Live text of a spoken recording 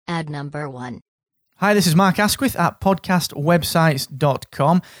Ad number 1. Hi, this is Mark Asquith at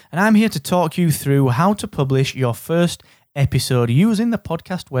podcastwebsites.com, and I'm here to talk you through how to publish your first episode using the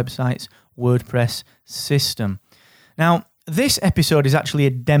Podcast Websites WordPress system. Now, this episode is actually a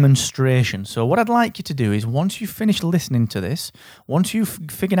demonstration, so what I'd like you to do is once you've finished listening to this, once you've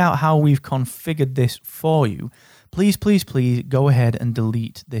figured out how we've configured this for you, please go ahead and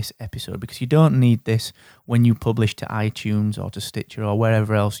delete this episode because you don't need this when you publish to iTunes or to Stitcher or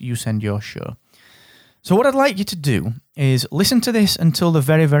wherever else you send your show. So what I'd like you to do is listen to this until the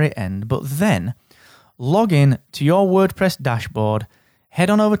very, very end, but then log in to your WordPress dashboard, head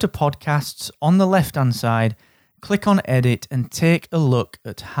on over to Podcasts on the left-hand side, click on Edit, and take a look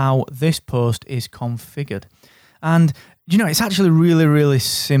at how this post is configured. And, it's actually really, really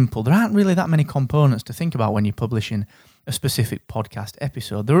simple. There aren't really that many components to think about when you're publishing a specific podcast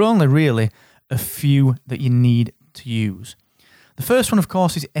episode. There are only really a few that you need to use. The first one, of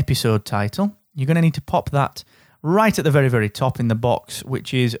course, is episode title. You're going to need to pop that right at the very, very top in the box,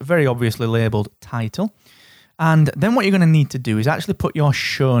 which is very obviously labeled title. And then what you're going to need to do is actually put your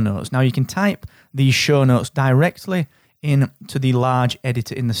show notes. Now, you can type these show notes directly into the large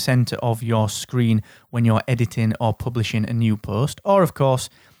editor in the center of your screen when you're editing or publishing a new post. Or, of course,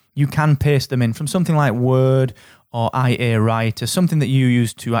 you can paste them in from something like Word or IA Writer, something that you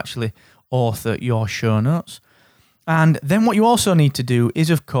use to actually author your show notes. And then what you also need to do is,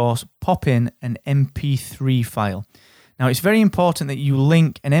 of course, pop in an MP3 file. Now, it's very important that you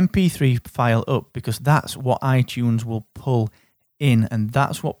link an MP3 file up because that's what iTunes will pull in and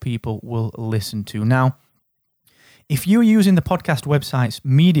that's what people will listen to. Now, if you're using the Podcast Websites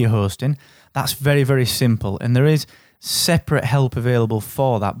media hosting, that's very, very simple. And there is separate help available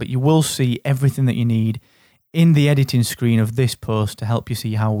for that, but you will see everything that you need in the editing screen of this post to help you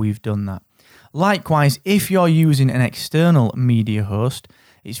see how we've done that. Likewise, if you're using an external media host,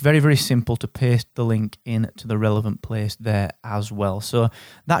 it's very, very simple to paste the link into the relevant place there as well. So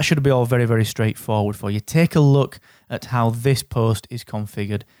that should be all very, very straightforward for you. Take a look at how this post is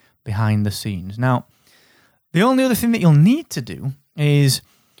configured behind the scenes. Now, the only other thing that you'll need to do is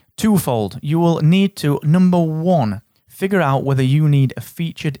twofold. You will need to, number one, figure out whether you need a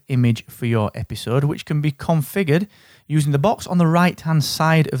featured image for your episode, which can be configured using the box on the right-hand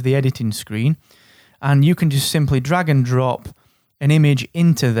side of the editing screen. And you can just simply drag and drop an image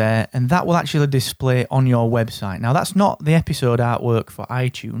into there, and that will actually display on your website. Now, that's not the episode artwork for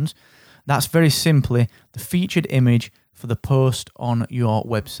iTunes. That's very simply the featured image for the post on your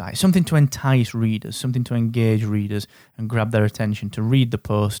website. Something to entice readers, something to engage readers and grab their attention to read the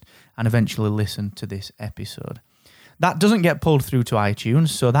post and eventually listen to this episode. That doesn't get pulled through to iTunes,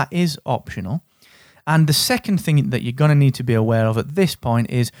 so that is optional. And the second thing that you're going to need to be aware of at this point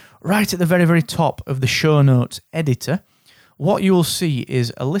is right at the very, very top of the show notes editor, what you'll see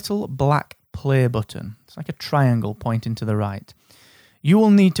is a little black play button. It's like a triangle pointing to the right. You will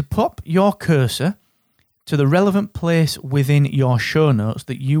need to pop your cursor to the relevant place within your show notes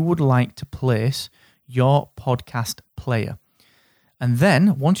that you would like to place your podcast player. And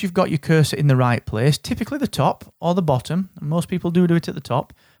then, once you've got your cursor in the right place, typically the top or the bottom, and most people do it at the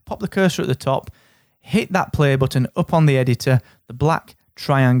top, pop the cursor at the top, hit that play button up on the editor, the black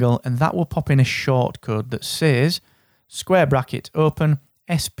triangle, and that will pop in a shortcode that says square bracket open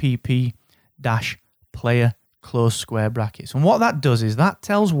SPP dash player close square brackets. And what that does is that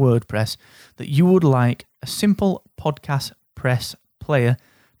tells WordPress that you would like a simple podcast press player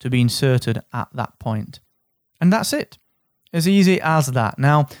to be inserted at that point. And that's it. As easy as that.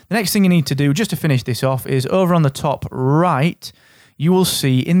 Now, the next thing you need to do, just to finish this off, is over on the top right, you will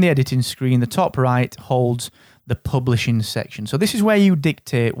see in the editing screen, the top right holds the publishing section. So this is where you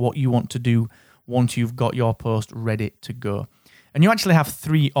dictate what you want to do once you've got your post ready to go. And you actually have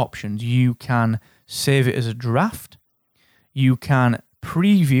three options. You can save it as a draft, you can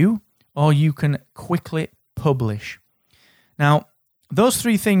preview, or you can quickly publish. Now, those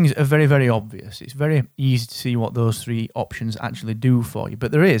three things are very, very obvious. It's very easy to see what those three options actually do for you.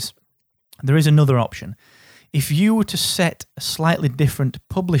 But there is another option. If you were to set a slightly different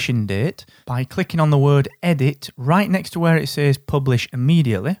publishing date by clicking on the word edit right next to where it says publish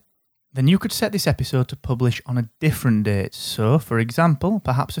immediately, then you could set this episode to publish on a different date. So, for example,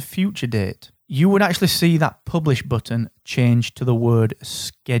 perhaps a future date. You would actually see that publish button change to the word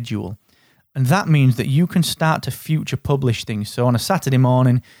schedule. And that means that you can start to future publish things. So on a Saturday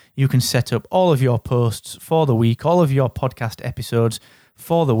morning, you can set up all of your posts for the week, all of your podcast episodes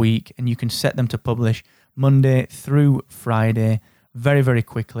for the week, and you can set them to publish Monday through Friday very, very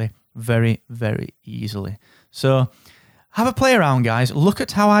quickly, very, very easily. So have a play around, guys. Look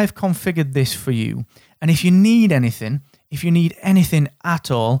at how I've configured this for you. And if you need anything, if you need anything at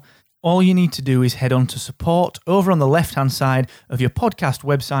all you need to do is head on to support over on the left-hand side of your podcast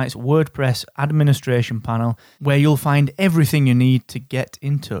website's WordPress administration panel, where you'll find everything you need to get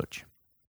in touch.